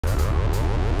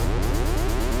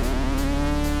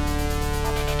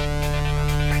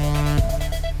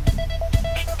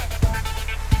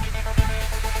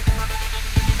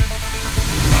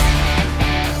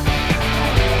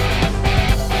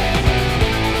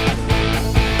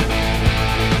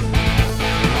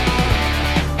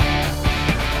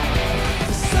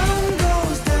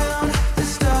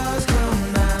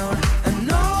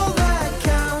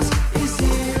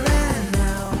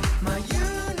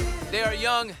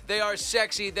They are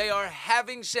sexy. They are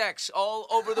having sex all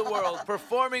over the world,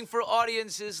 performing for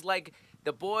audiences like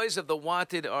the boys of The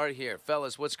Wanted are here.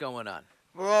 Fellas, what's going on?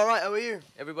 We're all right. How are you?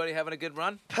 Everybody having a good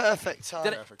run? Perfect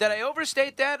time. Did I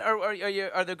overstate that? Or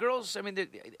are the girls, I mean,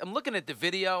 I'm looking at the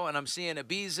video and I'm seeing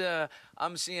Ibiza.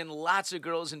 I'm seeing lots of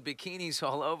girls in bikinis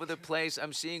all over the place.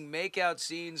 I'm seeing make-out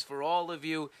scenes for all of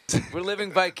you. We're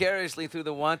living vicariously through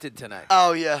The Wanted tonight.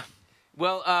 Oh, yeah.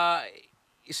 Well,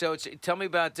 so tell me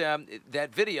about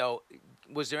that video.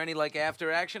 Was there any, like, after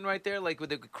action right there? Like, with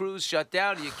the cruise shut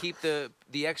down, do you keep the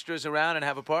extras around and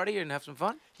have a party and have some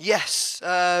fun? Yes.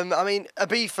 I mean,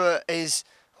 Ibiza is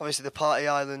obviously the party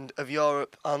island of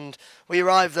Europe, and we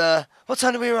arrived there. What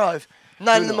time did we arrive?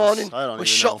 9 in the morning. I don't We even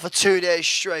shot know. for 2 days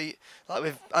straight, like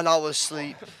with an hour's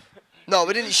sleep. No,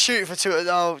 we didn't shoot for 2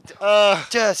 hours. No,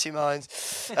 dirty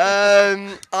minds.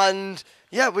 And,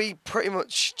 yeah, we pretty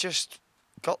much just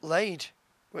got laid,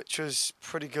 which was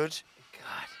pretty good.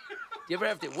 Do you ever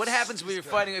have to? What happens when you're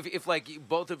fighting if like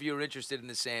both of you are interested in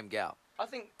the same gal? I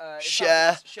think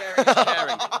Share. sharing is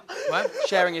caring. What?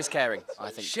 Sharing is caring, I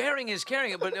think. Sharing is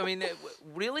caring, but I mean,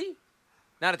 really?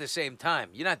 Not at the same time.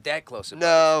 You're not that close. About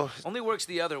No. it. Only works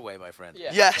the other way, my friend. Yeah,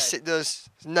 Yes, okay. it does.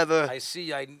 Never. I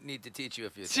see. I need to teach you a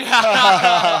few things.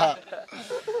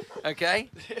 Okay?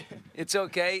 It's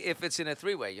okay if it's in a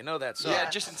three-way. You know that song. Yeah,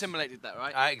 Justin Timberlake did that,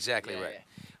 right? Exactly Yeah,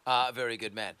 right. Very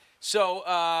good man. So,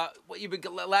 what you've been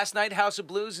last night, House of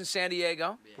Blues in San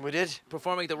Diego, We did.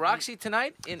 performing at the Roxy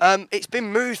tonight. It's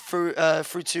been moved through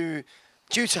to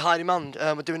due to high demand.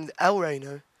 We're doing the El Rey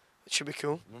now, which should be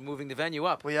cool. We're moving the venue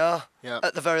up. We are Yeah.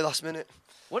 at the very last minute.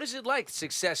 What is it like?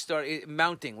 Success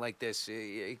mounting like this,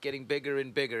 getting bigger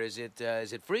and bigger. Is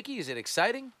it freaky? Is it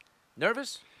exciting?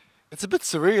 Nervous? It's a bit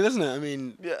surreal, isn't it? I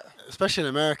mean, Yeah. especially in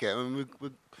America. I mean,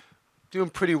 we're doing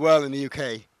pretty well in the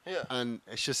UK, Yeah. and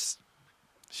it's just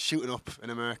shooting up in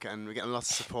America, and we're getting lots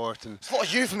of support. And There's a lot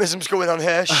of euphemisms going on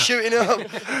here. Shooting up,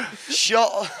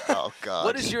 shot. oh god,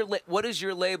 What does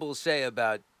your label say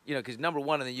about, because number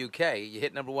one in the UK, you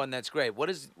hit number one, that's great. What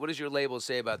does your label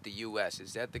say about the US?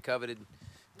 Is that the coveted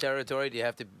territory? Do you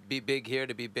have to be big here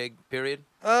to be big, period?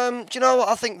 Do you know what?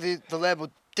 I think the label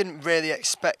didn't really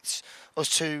expect us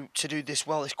to do this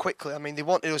well this quickly. I mean, they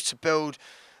wanted us to build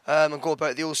and go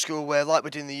about it the old school way, like we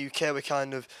do in the UK. We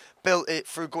kind of built it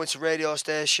through going to radio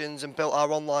stations and built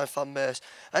our online fan base.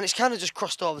 And it's kind of just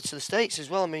crossed over to the States as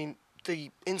well. I mean,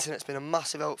 the internet's been a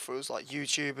massive help for us, like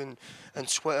YouTube and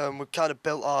Twitter, and we've kind of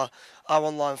built our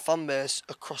online fan base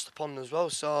across the pond as well.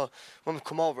 So when we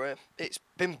come over it, it's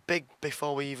been big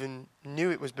before we even knew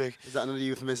it was big. is that another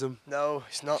euphemism? No,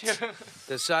 it's not.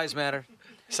 Does size matter?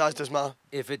 Size does matter.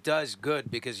 If it does, good,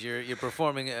 because you're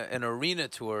performing an arena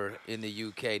tour in the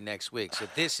UK next week. So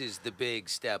this is the big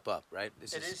step up, right?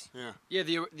 This is. Yeah. Yeah,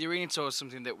 the arena tour is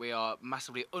something that we are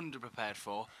massively underprepared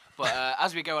for. But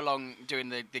as we go along doing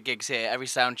the gigs here, every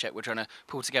sound check, we're trying to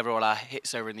pull together all our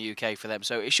hits over in the UK for them.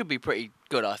 So it should be pretty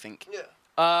good, I think.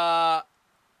 Yeah.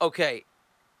 Okay.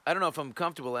 I don't know if I'm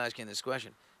comfortable asking this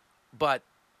question, but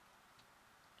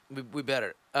we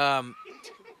better.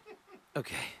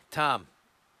 Okay, Tom,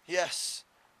 Yes.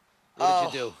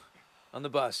 what did you do on the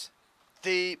bus?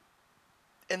 In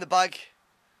the bag.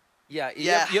 Yeah,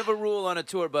 Yeah. You have a rule on a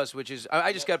tour bus, which is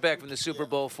I just got back from the Super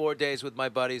Bowl, 4 days with my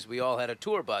buddies. We all had a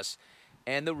tour bus,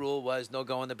 and the rule was no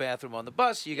go in the bathroom on the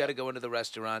bus. You got to go into the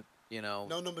restaurant. No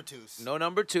number twos. No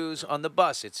number twos on the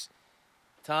bus. It's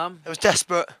Tom. It was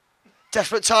desperate.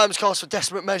 Desperate times calls for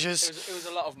desperate measures. It was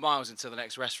a lot of miles into the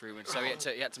next restroom, and so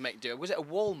he had to make do. Was it a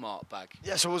Walmart bag?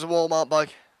 Yes, it was a Walmart bag.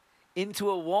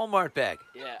 Into a Walmart bag.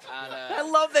 Yeah, and I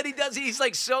love that he does. He's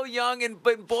like so young and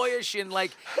boyish and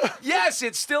like, yes,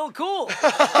 it's still cool.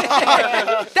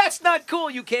 That's not cool.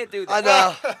 You can't do that. I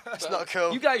know. It's not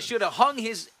cool. You guys should have hung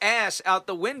his ass out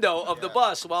the window of the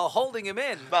bus while holding him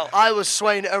in. Well, I was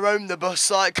swaying it around the bus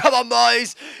like, come on,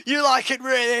 boys. You like it,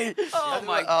 really? Oh,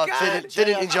 my God.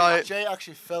 Didn't enjoy it. Jay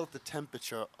actually felt the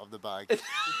temperature of the bag.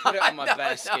 put it on my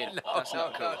bare skin. no, That's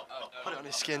not cool. Put it on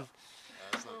his skin.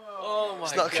 Oh, my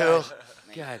It's not God. cool.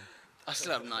 God. I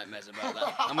still have nightmares about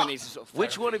that. I'm gonna need some sort of.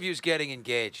 Which therapy. one of you is getting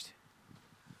engaged?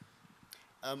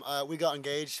 We got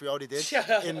engaged. We already did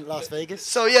in Las Vegas.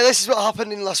 So, yeah, this is what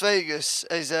happened in Las Vegas,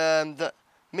 is that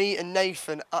me and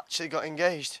Nathan actually got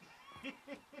engaged.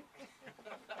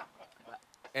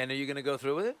 And are you going to go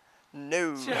through with it?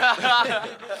 No.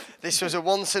 This was a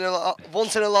once in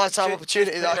a lifetime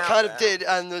opportunity that I kind of did,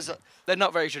 and there's. They're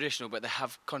not very traditional, but they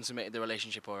have consummated the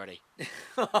relationship already.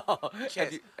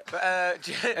 Have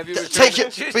you Take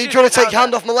it. But you trying to take your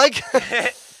hand off my leg?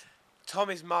 Tom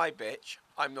is my bitch.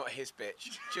 I'm not his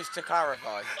bitch. Just to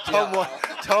clarify.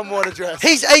 Tom won a dress.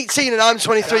 He's 18 and I'm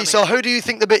 23, so who do you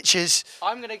think the bitch is?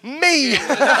 I'm going to... Me!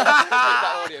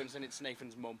 that audience, and it's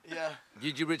Nathan's mum. Yeah.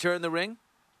 Did you return the ring?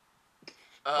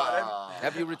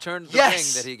 Have you returned the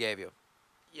Yes. ring that he gave you?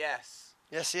 Yes.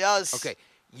 Yes, he has. Okay.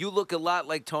 You look a lot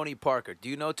like Tony Parker. Do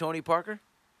you know Tony Parker?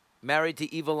 Married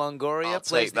to Eva Longoria, I'll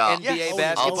plays take that. the NBA Yes.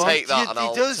 basketball. I'll take that He and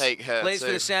I'll does. take her Plays too.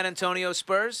 for the San Antonio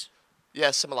Spurs. Yeah,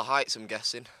 similar heights, I'm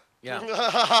guessing. Yeah.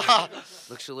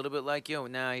 Looks a little bit like you.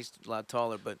 Nah, he's a lot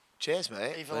taller, but Cheers,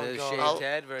 mate. Even with on a God. shaved I'll-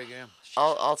 head, very good.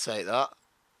 I'll take that.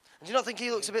 Do you not think he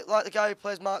looks a bit like the guy who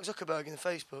plays Mark Zuckerberg in the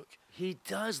Facebook? He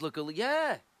does look a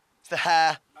yeah. It's the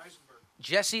hair.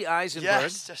 Jesse Eisenberg.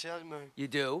 Yes, Jesse Eisenberg. You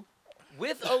do.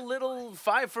 With a little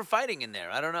five for fighting in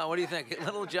there. I don't know. What do you think?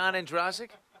 Little John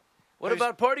Andrasik? What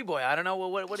about Party Boy? I don't know.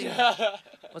 What do you,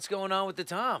 what's going on with the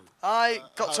Tom? I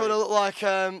got told I look like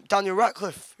Daniel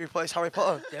Radcliffe, who plays Harry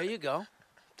Potter. There you go.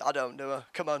 I don't know her.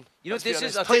 Come on. You know what let's be this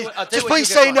is? honest. I'll tell you Please, what- I'll tell you just what please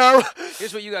you got say going. no.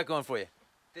 Here's what you got going for you.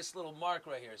 This little mark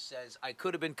right here says, I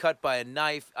could have been cut by a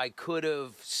knife. I could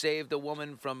have saved a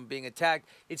woman from being attacked.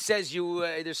 It says you,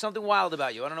 there's something wild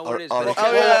about you. I don't know what it is. But Oh,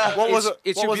 it's- yeah. What was it's- it?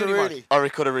 It's What your was it beauty mark. really? Or he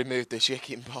could have removed the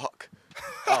chicken pox.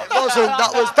 It wasn't.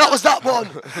 That was that one.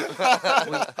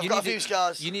 You got a need few to-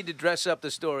 scars. You need to dress up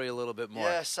the story a little bit more.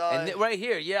 Yes, And right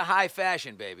here, yeah, high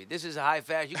fashion, baby. This is a high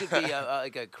fashion. You could be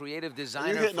like a creative Are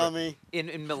designer you hitting on me?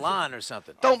 in Milan or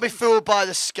something. Don't be fooled by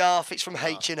the scarf. It's from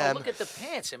H&M. Oh, look at the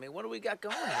pants. I mean, what do we got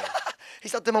going here?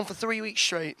 He's had them on for 3 weeks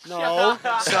straight. No.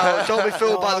 So don't be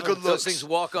fooled by the good Those looks. things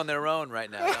walk on their own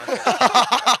right now. Don't they?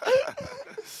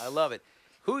 I love it.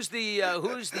 Who's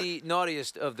the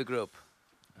naughtiest of the group?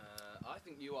 I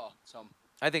think you are, Tom.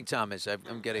 I think Tom is.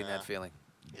 I'm getting that feeling.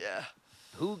 Yeah.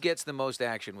 Who gets the most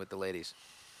action with the ladies?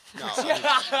 No.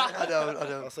 I don't.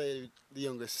 I'll say the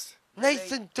youngest.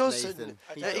 Nathan doesn't.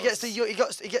 Nathan. He gets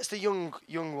the young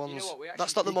ones. what, we That's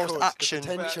actually- not the He most could. action. The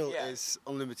potential Yeah. is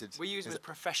unlimited. We use him as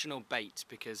professional bait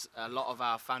because a lot of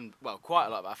our quite a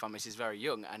lot of our fan base is very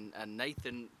young, and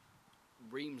Nathan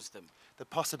reams them. The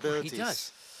possibilities. He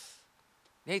does.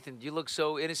 Nathan, you look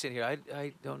so innocent here.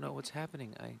 I don't know what's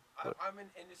happening. I'm an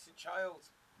innocent child.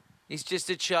 He's just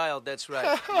a child. That's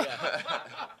right.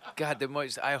 God,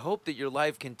 I hope that your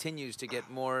life continues to get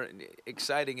more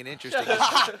exciting and interesting.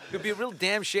 It'd be a real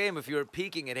damn shame if you were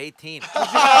peaking at 18.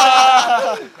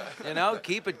 You know,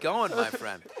 keep it going, my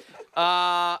friend.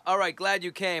 All right, glad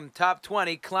you came. Top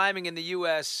 20, climbing in the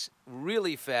U.S.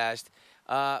 really fast.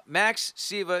 Max,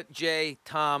 Siva, Jay,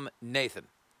 Tom, Nathan.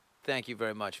 Thank you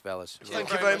very much, fellas.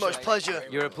 Thank you very much. Pleasure.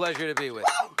 You're a pleasure to be with.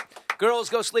 Girls,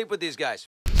 go sleep with these guys.